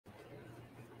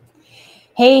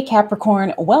Hey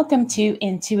Capricorn, welcome to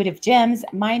Intuitive Gems.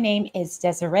 My name is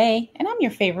Desiree, and I'm your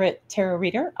favorite tarot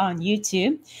reader on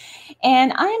YouTube.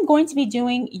 And I am going to be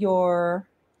doing your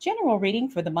general reading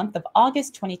for the month of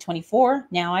August 2024.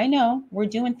 Now, I know we're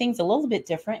doing things a little bit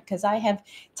different because I have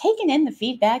taken in the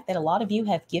feedback that a lot of you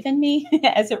have given me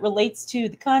as it relates to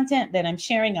the content that I'm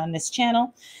sharing on this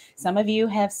channel. Some of you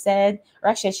have said, or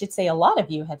actually, I should say a lot of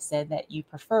you have said that you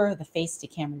prefer the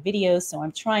face-to-camera videos, so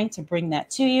I'm trying to bring that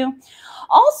to you.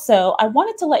 Also, I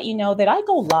wanted to let you know that I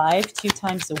go live 2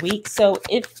 times a week. So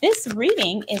if this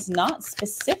reading is not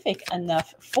specific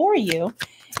enough for you,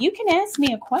 you can ask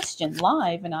me a question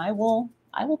live and I will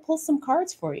pull some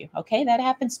cards for you. Okay, that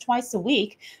happens twice a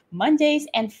week, Mondays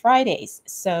and Fridays.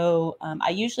 So I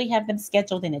usually have them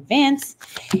scheduled in advance.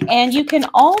 And you can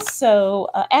also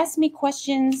ask me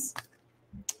questions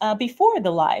before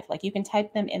the live, like you can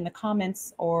type them in the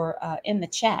comments or in the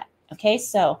chat. Okay,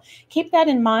 so keep that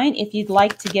in mind if you'd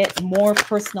like to get more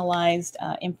personalized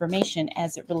information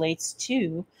as it relates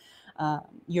to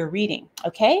your reading.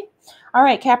 Okay, all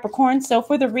right, Capricorn. So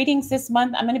for the readings this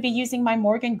month, I'm going to be using my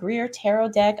Morgan Greer Tarot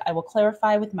deck. I will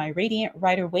clarify with my Radiant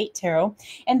Rider-Waite Tarot,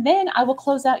 and then I will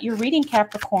close out your reading,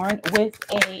 Capricorn, with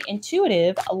a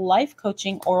intuitive life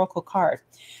coaching oracle card.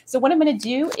 So what I'm going to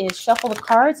do is shuffle the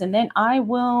cards, and then I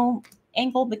will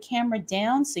angle the camera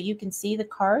down so you can see the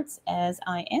cards as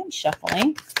I am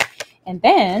shuffling. And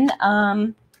then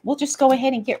we'll just go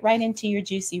ahead and get right into your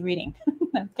juicy reading.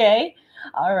 Okay.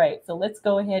 All right. So let's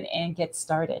go ahead and get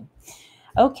started.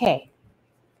 Okay.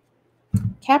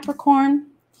 Capricorn,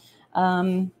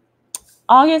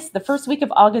 August, the first week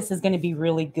of August is going to be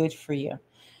really good for you.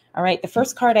 All right, the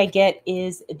first card I get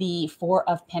is the Four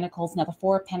of Pentacles. Now, the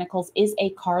Four of Pentacles is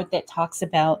a card that talks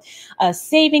about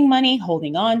saving money,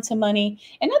 holding on to money.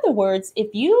 In other words,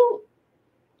 if you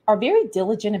are very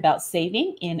diligent about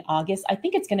saving in August, I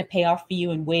think it's going to pay off for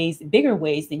you in ways, bigger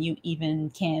ways than you even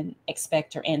can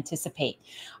expect or anticipate.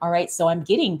 All right, so I'm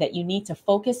getting that you need to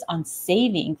focus on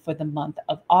saving for the month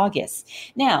of August.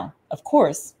 Now, of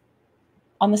course,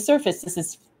 on the surface, this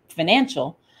is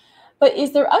financial. But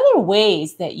is there other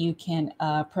ways that you can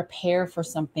prepare for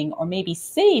something or maybe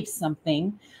save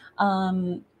something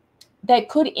that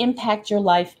could impact your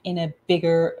life in a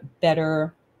bigger,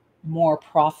 better, more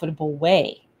profitable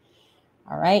way?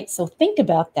 All right, so think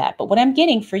about that. But what I'm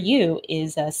getting for you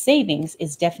is savings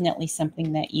is definitely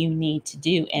something that you need to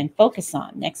do and focus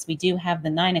on. Next, we do have the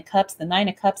Nine of Cups. The Nine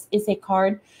of Cups is a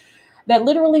card that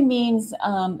literally means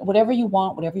whatever you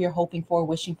want, whatever you're hoping for,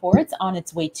 wishing for, it's on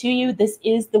its way to you. This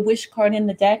is the wish card in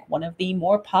the deck, one of the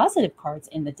more positive cards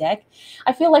in the deck.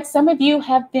 I feel like some of you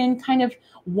have been kind of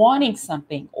wanting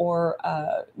something or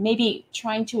maybe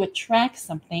trying to attract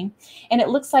something. And it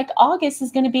looks like August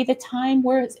is going to be the time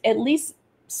where it's at least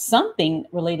something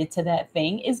related to that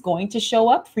thing is going to show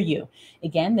up for you.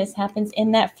 Again, this happens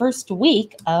in that first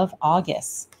week of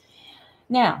August.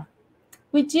 Now,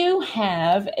 we do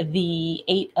have the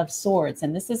Eight of Swords,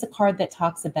 and this is a card that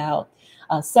talks about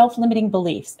self-limiting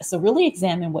beliefs. So really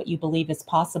examine what you believe is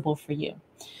possible for you.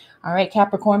 All right,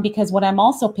 Capricorn, because what I'm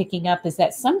also picking up is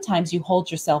that sometimes you hold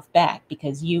yourself back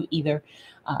because you either,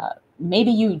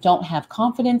 maybe you don't have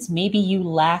confidence, maybe you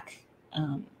lack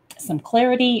some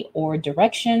clarity or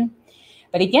direction.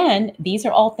 But again, these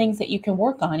are all things that you can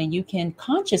work on and you can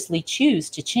consciously choose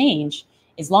to change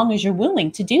as long as you're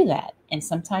willing to do that. And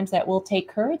sometimes that will take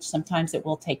courage, sometimes it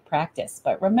will take practice.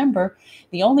 But remember,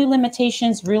 the only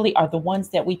limitations really are the ones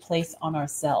that we place on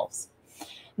ourselves.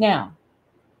 Now,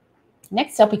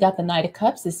 next up, we got the Knight of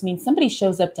Cups. This means somebody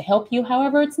shows up to help you.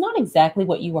 However, it's not exactly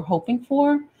what you were hoping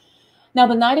for. Now,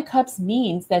 the Knight of Cups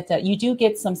means that you do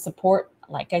get some support,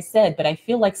 like I said, but I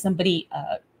feel like somebody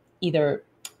either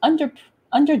under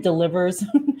delivers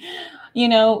you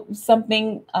know,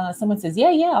 something, someone says,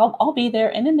 yeah, I'll be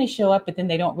there. And then they show up, but then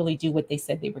they don't really do what they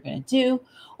said they were going to do.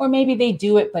 Or maybe they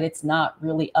do it, but it's not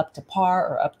really up to par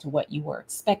or up to what you were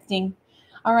expecting.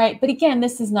 All right. But again,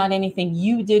 this is not anything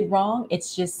you did wrong.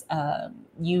 It's just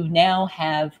you now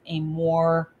have a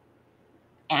more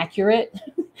accurate,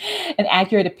 an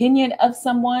accurate opinion of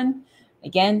someone.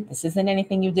 Again, this isn't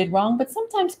anything you did wrong, but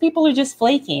sometimes people are just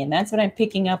flaky. And that's what I'm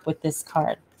picking up with this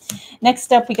card.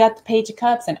 Next up, we got the Page of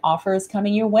Cups. An offer is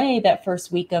coming your way that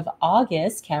first week of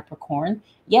August, Capricorn.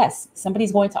 Yes,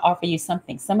 somebody's going to offer you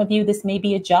something. Some of you, this may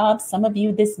be a job. Some of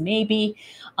you, this may be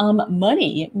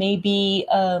money. It may be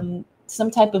some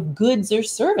type of goods or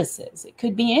services. It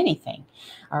could be anything.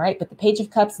 All right. But the Page of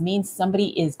Cups means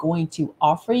somebody is going to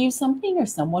offer you something or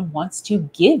someone wants to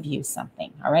give you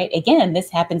something. All right. Again, this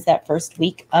happens that first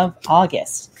week of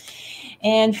August.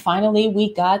 And finally,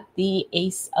 we got the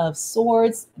Ace of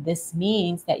Swords. This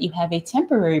means that you have a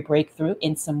temporary breakthrough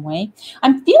in some way.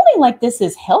 I'm feeling like this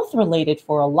is health related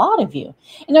for a lot of you.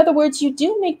 In other words, you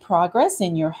do make progress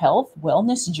in your health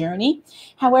wellness journey.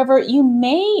 However, you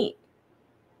may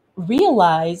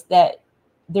realize that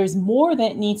there's more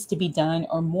that needs to be done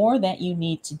or more that you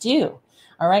need to do.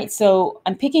 All right. So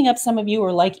I'm picking up some of you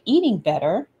are like eating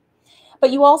better,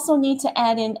 but you also need to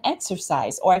add in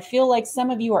exercise. Or I feel like some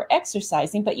of you are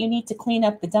exercising, but you need to clean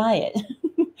up the diet.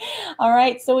 All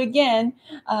right. So again,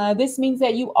 this means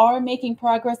that you are making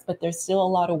progress, but there's still a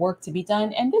lot of work to be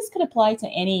done. And this could apply to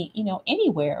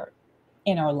anywhere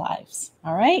in our lives.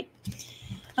 All right.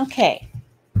 Okay.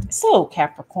 So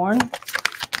Capricorn,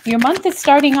 your month is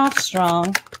starting off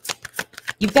strong.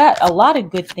 You've got a lot of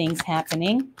good things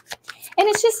happening. And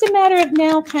it's just a matter of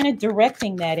now kind of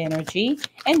directing that energy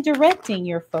and directing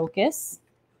your focus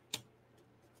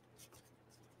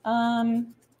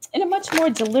in a much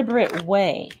more deliberate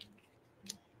way.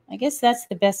 I guess that's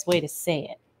the best way to say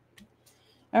it.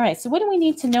 All right, so what do we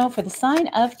need to know for the sign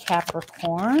of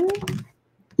Capricorn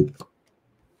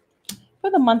for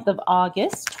the month of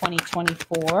August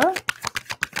 2024?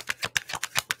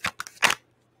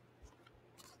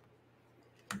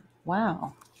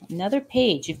 Wow, another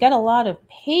page. You've got a lot of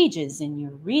pages in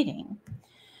your reading.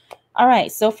 All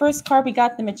right, so first card, we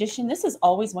got the Magician. This is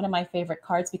always one of my favorite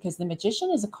cards because the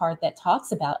Magician is a card that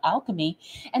talks about alchemy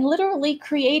and literally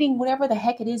creating whatever the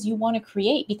heck it is you want to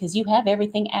create because you have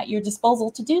everything at your disposal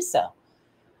to do so.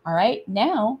 All right,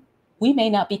 now we may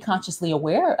not be consciously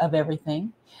aware of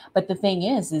everything, but the thing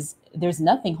is there's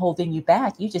nothing holding you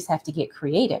back. You just have to get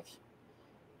creative.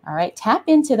 All right, tap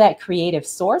into that creative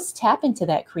source, tap into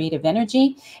that creative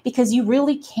energy, because you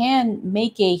really can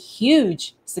make a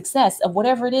huge success of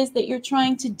whatever it is that you're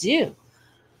trying to do.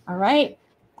 All right.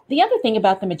 The other thing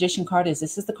about the Magician card is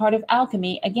this is the card of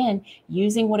alchemy. Again,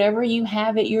 using whatever you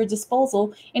have at your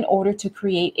disposal in order to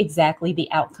create exactly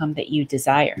the outcome that you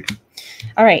desire.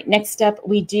 All right, next up,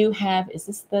 we do have, is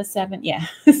this the 7? Yeah,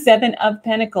 7 of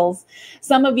Pentacles.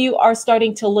 Some of you are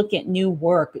starting to look at new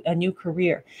work, a new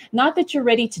career. Not that you're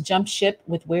ready to jump ship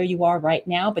with where you are right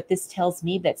now, but this tells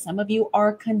me that some of you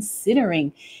are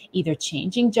considering either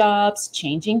changing jobs,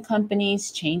 changing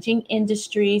companies, changing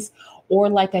industries, or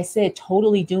like I said,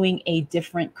 totally doing a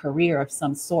different career of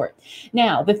some sort.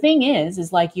 Now, the thing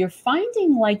is like you're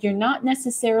finding like you're not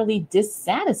necessarily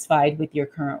dissatisfied with your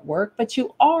current work, but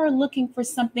you are looking for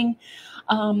something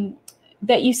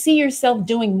that you see yourself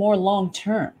doing more long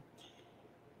term.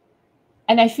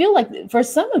 And I feel like for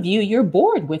some of you, you're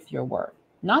bored with your work.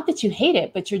 Not that you hate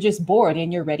it, but you're just bored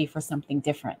and you're ready for something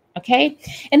different. Okay.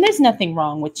 And there's nothing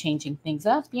wrong with changing things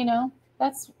up, you know.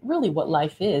 That's really what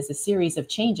life is, a series of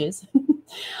changes.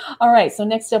 All right, so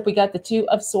next up, we got the 2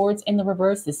 of Swords in the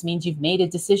reverse. This means you've made a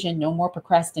decision, no more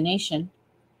procrastination.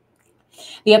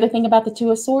 The other thing about the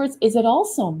 2 of Swords is it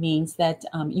also means that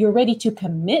you're ready to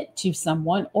commit to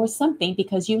someone or something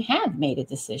because you have made a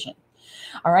decision.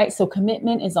 All right, so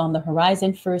commitment is on the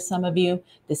horizon for some of you.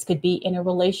 This could be in a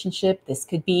relationship. This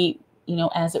could be, you know,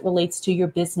 as it relates to your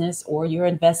business or your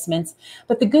investments.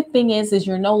 But the good thing is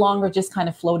you're no longer just kind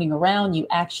of floating around. You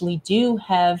actually do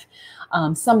have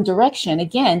some direction,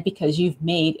 again, because you've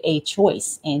made a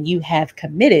choice and you have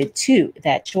committed to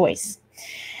that choice.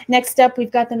 Next up,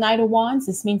 we've got the Knight of Wands.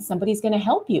 This means somebody's going to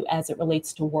help you as it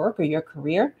relates to work or your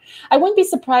career. I wouldn't be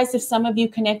surprised if some of you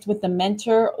connect with a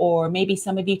mentor, or maybe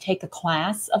some of you take a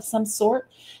class of some sort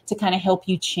to kind of help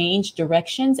you change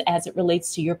directions as it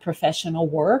relates to your professional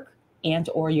work and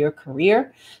or your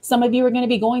career. Some of you are going to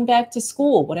be going back to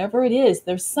school, whatever it is.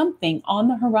 There's something on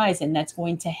the horizon that's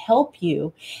going to help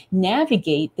you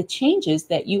navigate the changes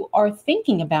that you are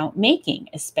thinking about making,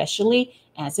 especially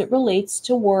as it relates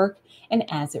to work and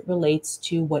as it relates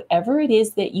to whatever it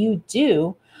is that you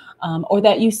do or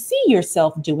that you see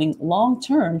yourself doing long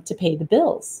term to pay the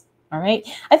bills. All right.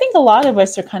 I think a lot of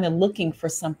us are kind of looking for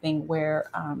something where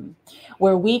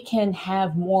we can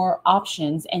have more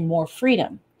options and more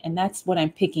freedom. And that's what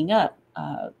I'm picking up,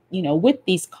 with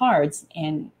these cards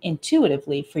and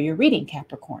intuitively for your reading,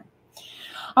 Capricorn.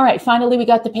 All right, finally, we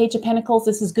got the Page of Pentacles.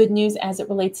 This is good news as it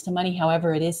relates to money.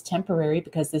 However, it is temporary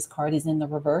because this card is in the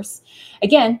reverse.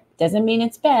 Again, doesn't mean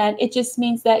it's bad. It just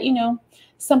means that,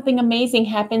 something amazing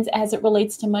happens as it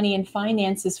relates to money and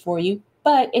finances for you,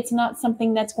 but it's not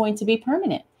something that's going to be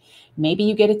permanent. Maybe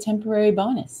you get a temporary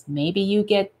bonus. Maybe you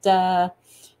get, I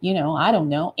don't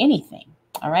know, anything.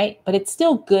 All right. But it's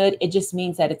still good. It just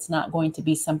means that it's not going to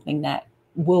be something that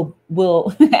will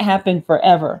happen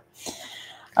forever.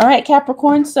 All right,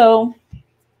 Capricorn. So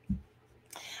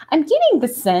I'm getting the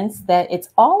sense that it's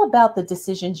all about the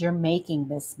decisions you're making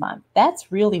this month.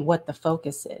 That's really what the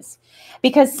focus is.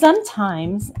 Because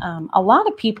sometimes a lot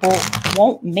of people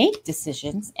won't make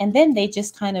decisions and then they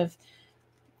just kind of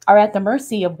are at the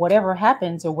mercy of whatever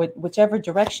happens or whichever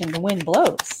direction the wind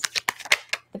blows.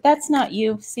 But that's not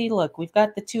you. See, look, we've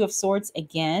got the Two of Swords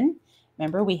again.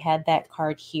 Remember, we had that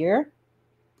card here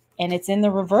and it's in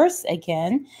the reverse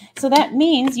again. So that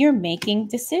means you're making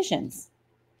decisions.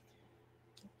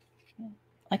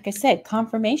 Like I said,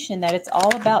 confirmation that it's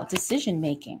all about decision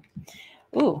making.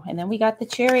 Ooh, and then we got the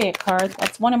Chariot card.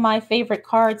 That's one of my favorite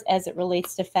cards as it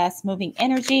relates to fast moving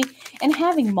energy and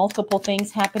having multiple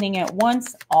things happening at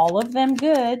once, all of them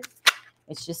good.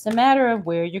 It's just a matter of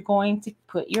where you're going to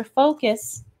put your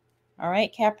focus. All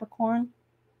right, Capricorn.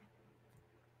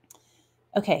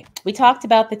 Okay, we talked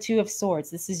about the Two of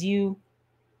Swords. This is you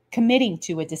committing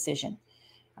to a decision.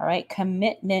 All right,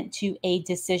 commitment to a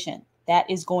decision. That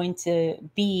is going to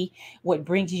be what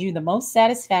brings you the most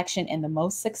satisfaction and the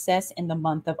most success in the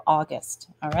month of August.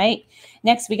 All right.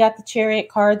 Next, we got the Chariot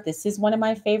card. This is one of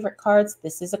my favorite cards.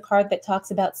 This is a card that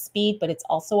talks about speed, but it's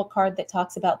also a card that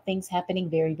talks about things happening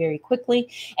very, very quickly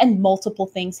and multiple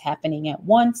things happening at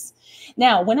once.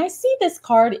 Now, when I see this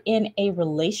card in a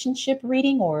relationship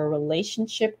reading or a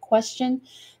relationship question,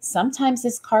 sometimes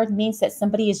this card means that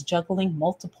somebody is juggling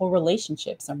multiple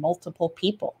relationships or multiple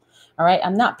people. All right.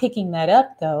 I'm not picking that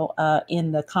up, though,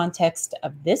 in the context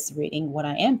of this reading. What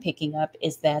I am picking up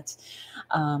is that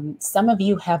some of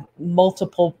you have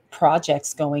multiple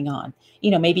projects going on.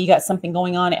 You know, maybe you got something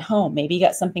going on at home. Maybe you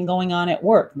got something going on at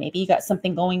work. Maybe you got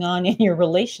something going on in your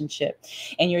relationship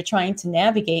and you're trying to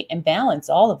navigate and balance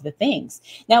all of the things.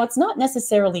 Now, it's not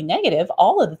necessarily negative.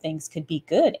 All of the things could be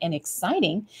good and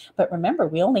exciting. But remember,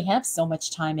 we only have so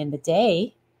much time in the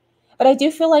day. But I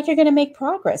do feel like you're going to make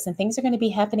progress and things are going to be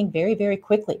happening very, very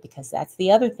quickly, because that's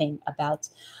the other thing about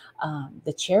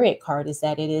the Chariot card, is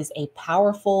that it is a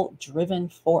powerful, driven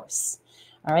force.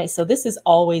 All right. So this is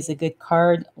always a good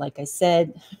card. Like I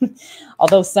said,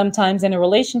 although sometimes in a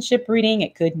relationship reading,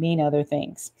 it could mean other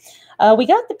things. We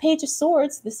got the Page of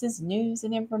Swords. This is news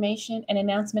and information, an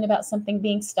announcement about something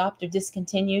being stopped or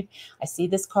discontinued. I see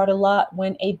this card a lot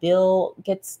when a bill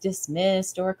gets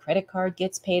dismissed or a credit card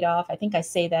gets paid off. I think I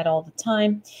say that all the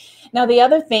time. Now, the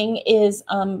other thing is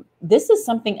this is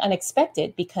something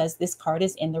unexpected because this card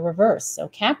is in the reverse. So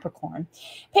Capricorn,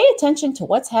 pay attention to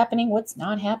what's happening, what's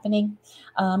not happening.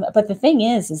 But the thing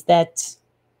is that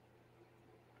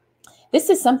this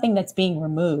is something that's being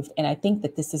removed. And I think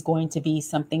that this is going to be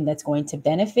something that's going to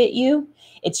benefit you.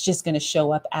 It's just going to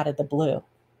show up out of the blue.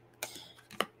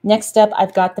 Next up,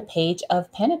 I've got the Page of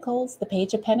Pentacles. The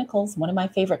Page of Pentacles, one of my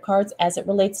favorite cards as it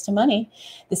relates to money.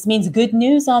 This means good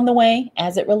news on the way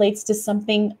as it relates to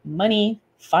something money,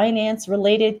 finance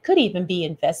related, could even be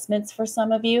investments for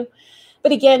some of you.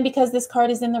 But again, because this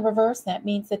card is in the reverse, that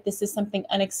means that this is something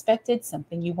unexpected,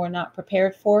 something you were not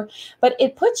prepared for. But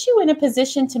it puts you in a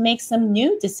position to make some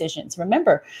new decisions.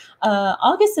 Remember,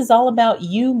 August is all about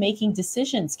you making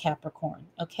decisions, Capricorn.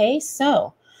 Okay,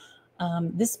 so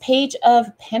this Page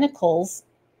of Pentacles,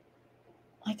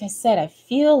 like I said, I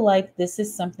feel like this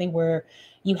is something where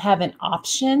you have an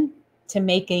option to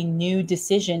make a new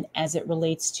decision as it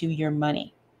relates to your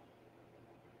money.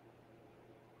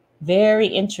 Very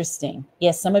interesting.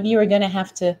 Yes, some of you are going to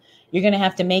have to, you're going to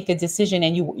have to make a decision,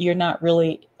 and you're not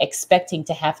really expecting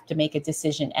to have to make a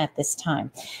decision at this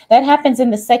time. That happens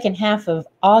in the second half of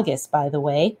August, by the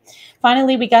way.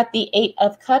 Finally, we got the Eight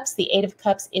of Cups. The Eight of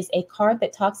Cups is a card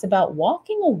that talks about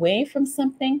walking away from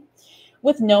something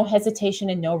with no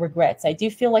hesitation and no regrets. I do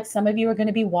feel like some of you are going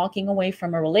to be walking away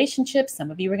from a relationship.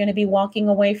 Some of you are going to be walking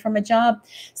away from a job.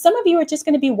 Some of you are just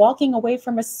going to be walking away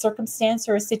from a circumstance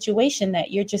or a situation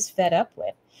that you're just fed up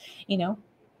with. You know,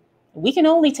 we can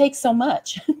only take so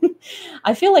much.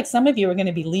 I feel like some of you are going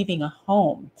to be leaving a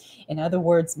home. In other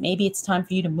words, maybe it's time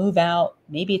for you to move out.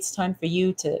 Maybe it's time for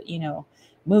you to, you know,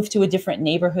 move to a different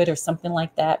neighborhood or something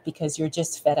like that, because you're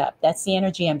just fed up. That's the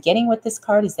energy I'm getting with this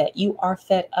card, is that you are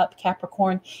fed up,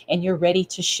 Capricorn, and you're ready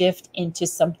to shift into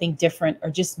something different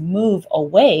or just move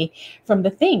away from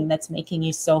the thing that's making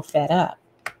you so fed up.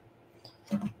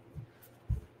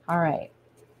 All right,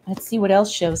 let's see what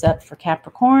else shows up for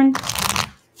Capricorn.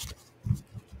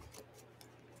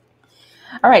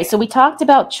 All right, so we talked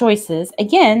about choices.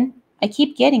 Again, I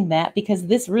keep getting that because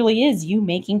this really is you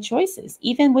making choices.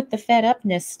 Even with the fed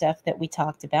upness stuff that we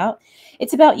talked about,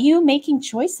 it's about you making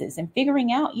choices and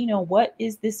figuring out, you know, what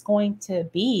is this going to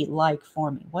be like for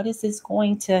me? What is this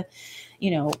going to, you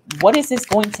know, what is this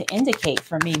going to indicate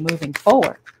for me moving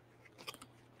forward?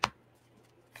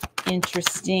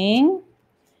 Interesting.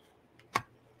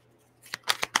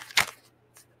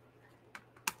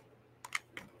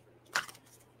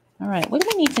 All right, what do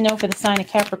we need to know for the sign of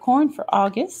Capricorn for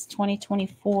August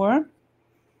 2024?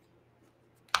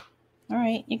 All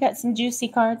right, you got some juicy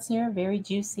cards here, very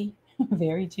juicy,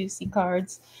 very juicy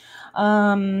cards.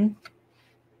 6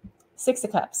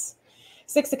 of Cups.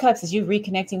 6 of Cups is you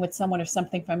reconnecting with someone or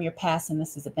something from your past, and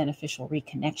this is a beneficial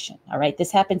reconnection. All right,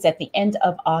 this happens at the end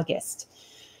of August.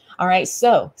 All right,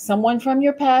 so someone from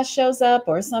your past shows up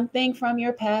or something from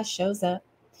your past shows up.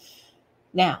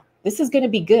 Now, this is going to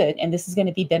be good, and this is going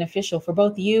to be beneficial for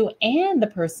both you and the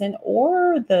person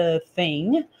or the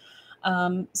thing.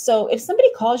 So if somebody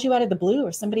calls you out of the blue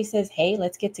or somebody says, hey,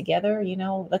 let's get together,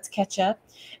 let's catch up,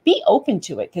 be open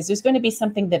to it because there's going to be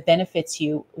something that benefits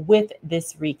you with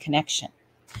this reconnection.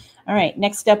 All right,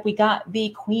 next up, we got the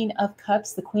Queen of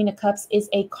Cups. The Queen of Cups is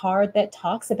a card that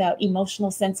talks about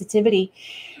emotional sensitivity.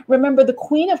 Remember, the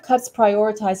Queen of Cups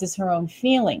prioritizes her own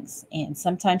feelings, and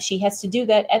sometimes she has to do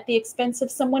that at the expense of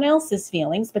someone else's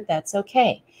feelings, but that's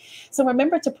okay. So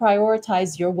remember to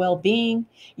prioritize your well-being,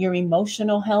 your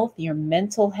emotional health, your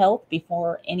mental health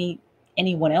before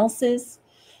anyone else's.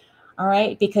 All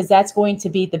right, because that's going to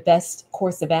be the best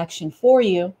course of action for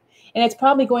you. And it's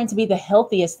probably going to be the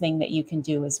healthiest thing that you can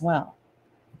do as well.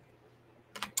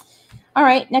 All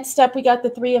right, next up, we got the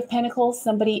 3 of Pentacles.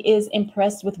 Somebody is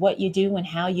impressed with what you do and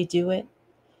how you do it.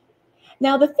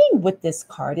 Now, the thing with this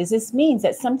card is this means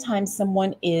that sometimes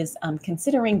someone is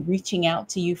considering reaching out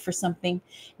to you for something.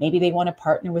 Maybe they want to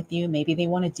partner with you. Maybe they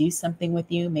want to do something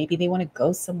with you. Maybe they want to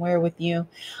go somewhere with you.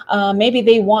 Maybe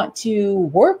they want to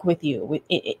work with you,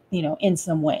 in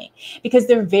some way, because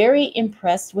they're very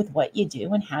impressed with what you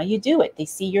do and how you do it. They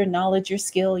see your knowledge, your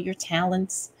skill, your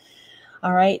talents.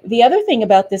 All right. The other thing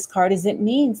about this card is it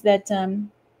means that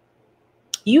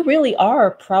you really are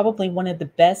probably one of the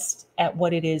best at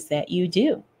what it is that you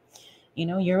do.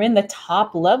 You're in the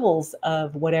top levels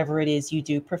of whatever it is you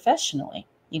do professionally,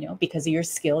 because of your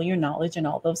skill, your knowledge, and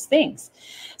all those things.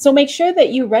 So make sure that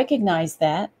you recognize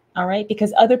that, all right,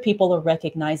 because other people are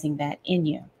recognizing that in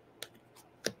you.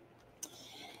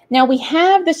 Now we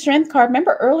have the Strength card.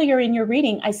 Remember earlier in your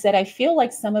reading, I said, I feel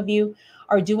like some of you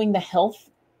are doing the health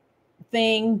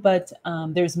thing, but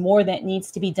there's more that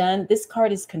needs to be done. This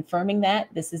card is confirming that.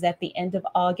 This is at the end of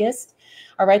August.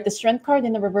 All right, the Strength card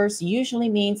in the reverse usually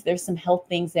means there's some health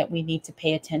things that we need to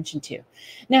pay attention to.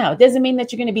 Now, it doesn't mean that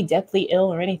you're going to be deathly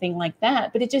ill or anything like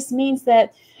that, but it just means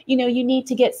that you need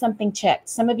to get something checked.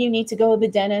 Some of you need to go to the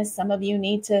dentist. Some of you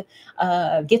need to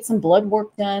get some blood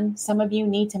work done. Some of you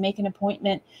need to make an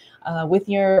appointment with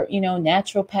your,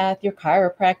 naturopath, your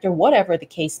chiropractor, whatever the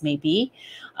case may be,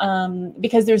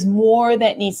 because there's more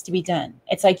that needs to be done.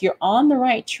 It's like you're on the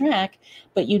right track,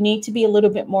 but you need to be a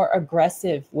little bit more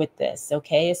aggressive with this,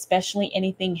 okay? Especially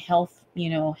anything health,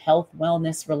 health,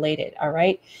 wellness related, all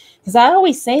right? Because I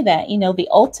always say that, the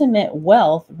ultimate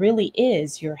wealth really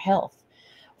is your health.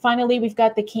 Finally, we've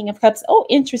got the King of Cups. Oh,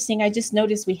 interesting. I just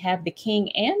noticed we have the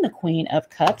King and the Queen of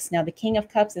Cups. Now, the King of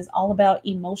Cups is all about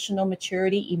emotional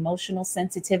maturity, emotional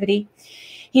sensitivity.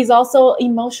 He's also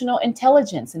emotional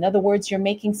intelligence. In other words, you're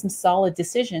making some solid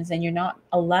decisions and you're not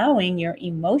allowing your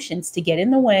emotions to get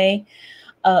in the way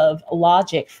of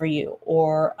logic for you,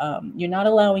 or you're not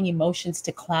allowing emotions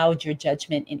to cloud your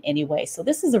judgment in any way. So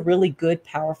this is a really good,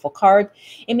 powerful card.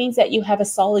 It means that you have a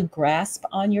solid grasp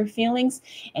on your feelings.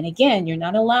 And again, you're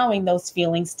not allowing those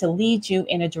feelings to lead you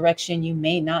in a direction you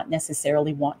may not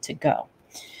necessarily want to go.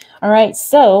 All right.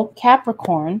 So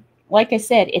Capricorn, like I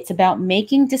said, it's about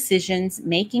making decisions,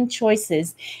 making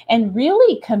choices, and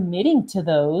really committing to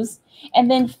those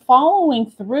and then following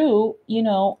through,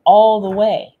 all the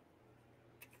way.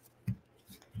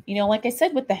 Like I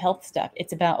said, with the health stuff,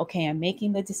 it's about, okay, I'm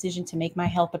making the decision to make my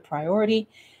health a priority.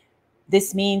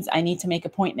 This means I need to make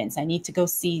appointments. I need to go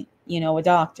see, a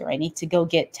doctor. I need to go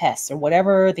get tests or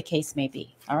whatever the case may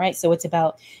be. All right. So it's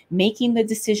about making the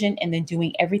decision and then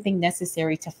doing everything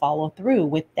necessary to follow through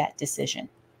with that decision.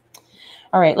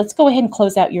 All right. Let's go ahead and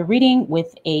close out your reading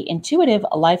with a intuitive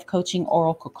life coaching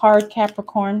oracle card,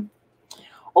 Capricorn.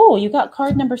 Oh, you got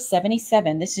card number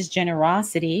 77. This is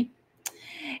generosity.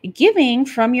 Giving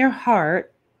from your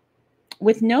heart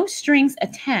with no strings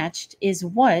attached is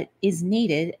what is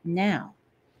needed now.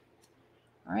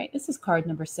 All right, this is card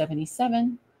number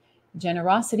 77.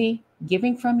 Generosity,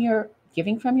 giving from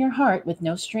your heart with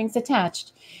no strings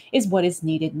attached is what is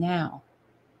needed now.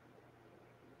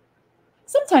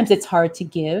 Sometimes it's hard to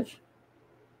give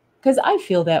because I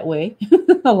feel that way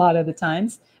a lot of the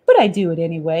times, but I do it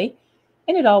anyway.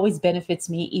 And it always benefits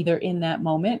me either in that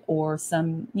moment or at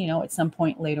some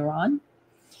point later on.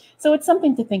 So it's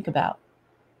something to think about.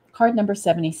 Card number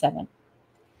 77.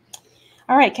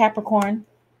 All right, Capricorn.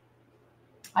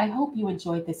 I hope you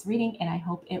enjoyed this reading and I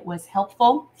hope it was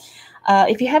helpful.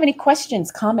 If you have any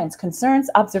questions, comments, concerns,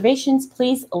 observations,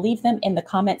 please leave them in the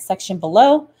comment section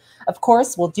below. Of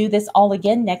course, we'll do this all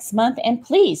again next month. And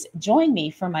please join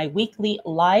me for my weekly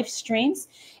live streams.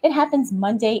 It happens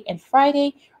Monday and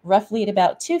Friday, roughly at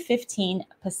about 2:15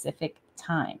 Pacific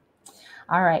time.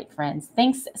 All right, friends,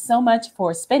 thanks so much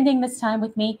for spending this time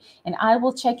with me, and I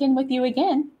will check in with you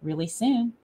again really soon.